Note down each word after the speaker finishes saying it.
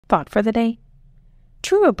thought for the day?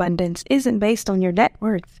 True abundance isn't based on your net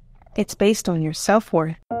worth. It's based on your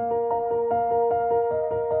self-worth.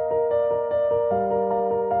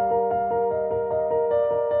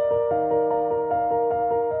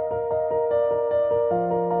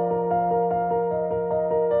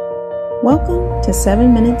 Welcome to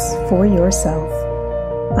 7 Minutes for Yourself.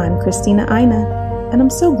 I'm Christina Aina, and I'm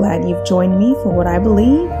so glad you've joined me for what I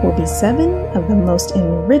believe will be 7 of the most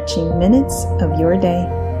enriching minutes of your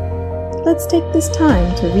day. Let's take this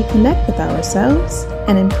time to reconnect with ourselves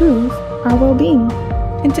and improve our well-being.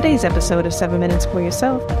 In today's episode of 7 Minutes for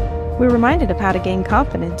Yourself, we're reminded of how to gain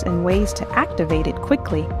confidence and ways to activate it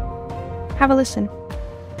quickly. Have a listen.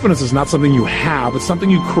 Confidence is not something you have, it's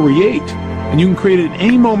something you create, and you can create it at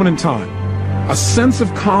any moment in time. A sense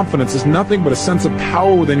of confidence is nothing but a sense of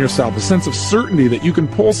power within yourself, a sense of certainty that you can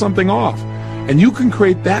pull something off. And you can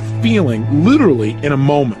create that feeling literally in a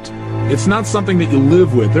moment. It's not something that you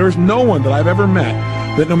live with. There is no one that I've ever met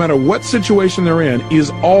that no matter what situation they're in is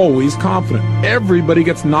always confident. Everybody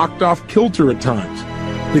gets knocked off kilter at times.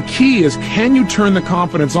 The key is, can you turn the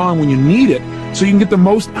confidence on when you need it so you can get the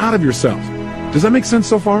most out of yourself? Does that make sense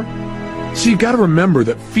so far? So you got to remember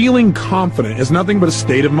that feeling confident is nothing but a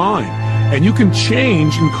state of mind. And you can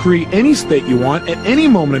change and create any state you want at any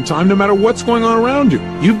moment in time, no matter what's going on around you.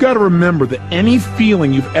 You've got to remember that any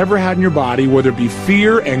feeling you've ever had in your body, whether it be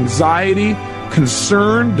fear, anxiety,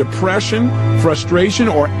 concern, depression, frustration,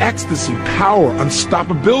 or ecstasy, power,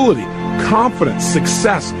 unstoppability, confidence,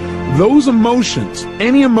 success, those emotions,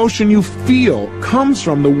 any emotion you feel, comes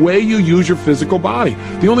from the way you use your physical body.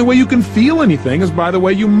 The only way you can feel anything is by the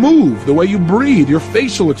way you move, the way you breathe, your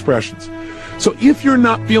facial expressions. So if you're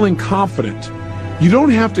not feeling confident, you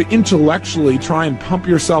don't have to intellectually try and pump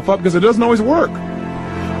yourself up, because it doesn't always work.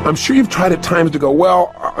 I'm sure you've tried at times to go,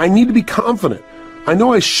 well, I need to be confident. I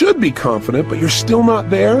know I should be confident, but you're still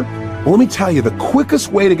not there. Well, let me tell you, the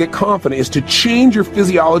quickest way to get confident is to change your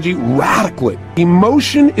physiology radically.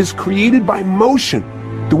 Emotion is created by motion.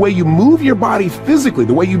 The way you move your body physically,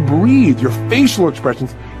 the way you breathe, your facial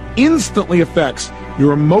expressions, instantly affects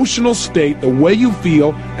your emotional state, the way you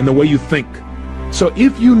feel, and the way you think. So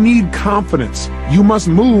if you need confidence, you must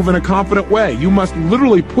move in a confident way. You must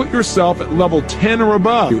literally put yourself at level 10 or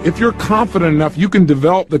above. If you're confident enough, you can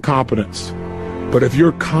develop the competence. But if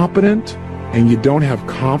you're competent and you don't have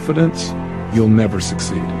confidence, you'll never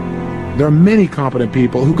succeed. There are many competent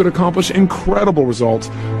people who could accomplish incredible results,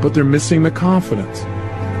 but they're missing the confidence.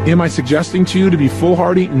 Am I suggesting to you to be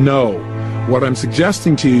foolhardy? No. What I'm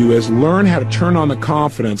suggesting to you is learn how to turn on the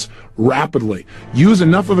confidence rapidly. Use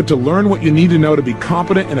enough of it to learn what you need to know to be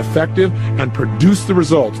competent and effective and produce the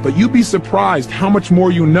results. But you'd be surprised how much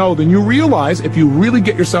more you know than you realize if you really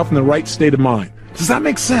get yourself in the right state of mind. Does that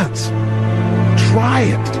make sense? Try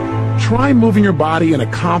it. Try moving your body in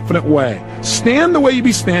a confident way. Stand the way you'd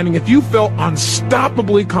be standing if you felt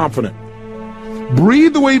unstoppably confident.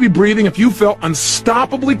 Breathe the way you'd be breathing if you felt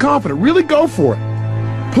unstoppably confident. Really go for it.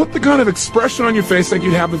 Put the kind of expression on your face like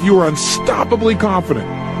you'd have if you were unstoppably confident.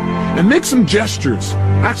 And make some gestures.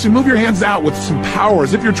 Actually, move your hands out with some power,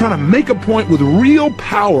 as if you're trying to make a point with real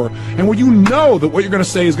power, and where you know that what you're going to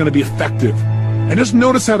say is going to be effective. And just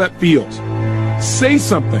notice how that feels. Say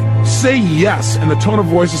something. Say yes in the tone of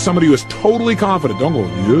voice of somebody who is totally confident. Don't go,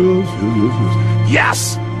 yes, yes, yes, yes.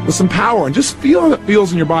 Yes! With some power, and just feel how it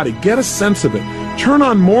feels in your body. Get a sense of it. Turn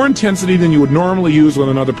on more intensity than you would normally use with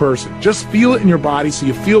another person. Just feel it in your body so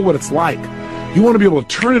you feel what it's like. You want to be able to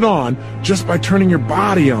turn it on just by turning your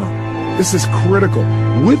body on. This is critical.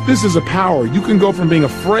 With this as a power, you can go from being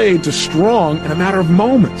afraid to strong in a matter of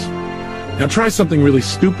moments. Now try something really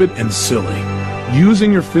stupid and silly.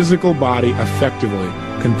 Using your physical body effectively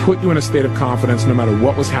can put you in a state of confidence no matter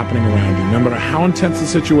what was happening around you. No matter how intense the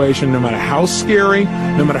situation, no matter how scary,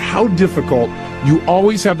 no matter how difficult, you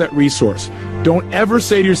always have that resource. Don't ever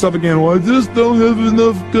say to yourself again, well, I just don't have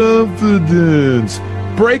enough confidence.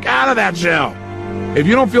 Break out of that shell. If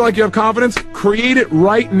you don't feel like you have confidence, create it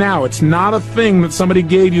right now. It's not a thing that somebody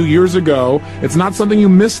gave you years ago. It's not something you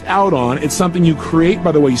missed out on. It's something you create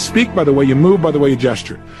by the way you speak, by the way you move, by the way you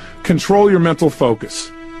gesture. Control your mental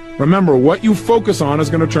focus. Remember, what you focus on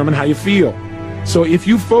is going to determine how you feel. So if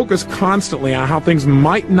you focus constantly on how things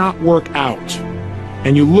might not work out,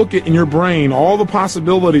 and you look at in your brain all the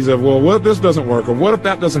possibilities of, well, what if this doesn't work, or what if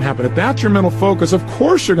that doesn't happen? If that's your mental focus, of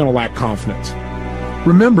course you're going to lack confidence.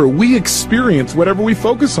 Remember, we experience whatever we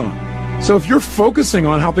focus on. So if you're focusing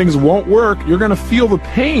on how things won't work, you're going to feel the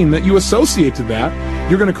pain that you associate to that.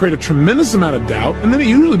 You're going to create a tremendous amount of doubt, and then it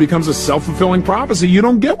usually becomes a self-fulfilling prophecy. You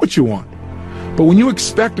don't get what you want. But when you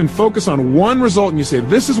expect and focus on one result and you say,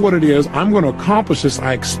 this is what it is, I'm going to accomplish this,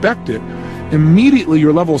 I expect it, immediately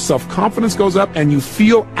your level of self-confidence goes up and you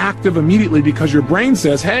feel active immediately because your brain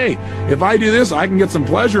says, hey, if I do this, I can get some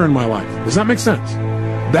pleasure in my life. Does that make sense?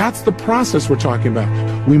 That's the process we're talking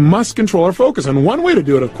about. We must control our focus. And one way to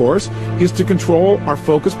do it, of course, is to control our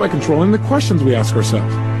focus by controlling the questions we ask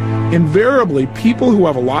ourselves. Invariably, people who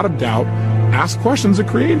have a lot of doubt ask questions that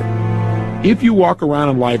create it. If you walk around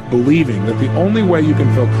in life believing that the only way you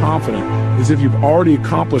can feel confident is if you've already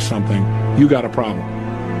accomplished something, you got a problem.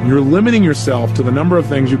 You're limiting yourself to the number of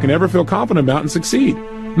things you can ever feel confident about and succeed.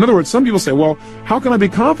 In other words, some people say, well, how can I be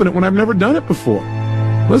confident when I've never done it before?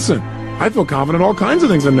 Listen, I feel confident in all kinds of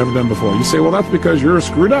things I've never done before. You say, well, that's because you're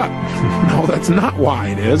screwed up. No, that's not why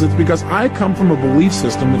it is. It's because I come from a belief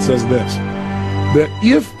system that says this, that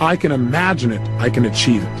if I can imagine it, I can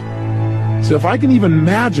achieve it. So if I can even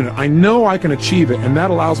imagine it, I know I can achieve it, and that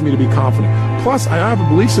allows me to be confident. Plus, I have a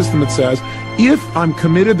belief system that says, if I'm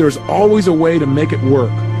committed, there's always a way to make it work.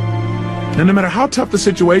 And no matter how tough the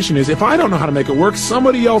situation is, if I don't know how to make it work,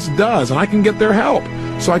 somebody else does, and I can get their help.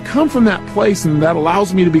 So I come from that place, and that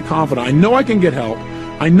allows me to be confident. I know I can get help.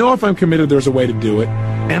 I know if I'm committed, there's a way to do it.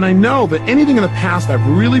 And I know that anything in the past I've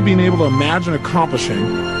really been able to imagine accomplishing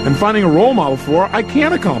and finding a role model for, I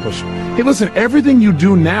can accomplish. Hey, listen, everything you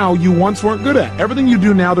do now, you once weren't good at. Everything you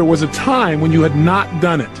do now, there was a time when you had not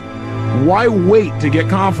done it. Why wait to get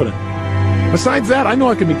confident? Besides that, I know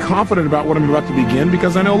I can be confident about what I'm about to begin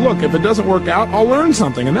because I know, look, if it doesn't work out, I'll learn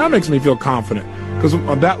something, and that makes me feel confident because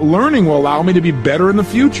that learning will allow me to be better in the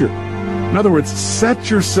future. In other words, set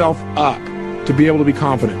yourself up to be able to be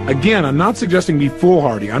confident. Again, I'm not suggesting be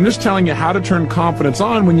foolhardy. I'm just telling you how to turn confidence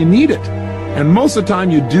on when you need it. And most of the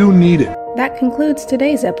time, you do need it. That concludes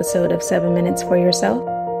today's episode of 7 Minutes for Yourself.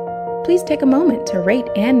 Please take a moment to rate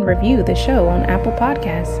and review the show on Apple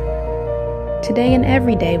Podcasts. Today and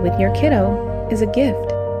every day with your kiddo is a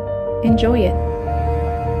gift. Enjoy it.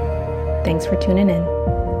 Thanks for tuning in.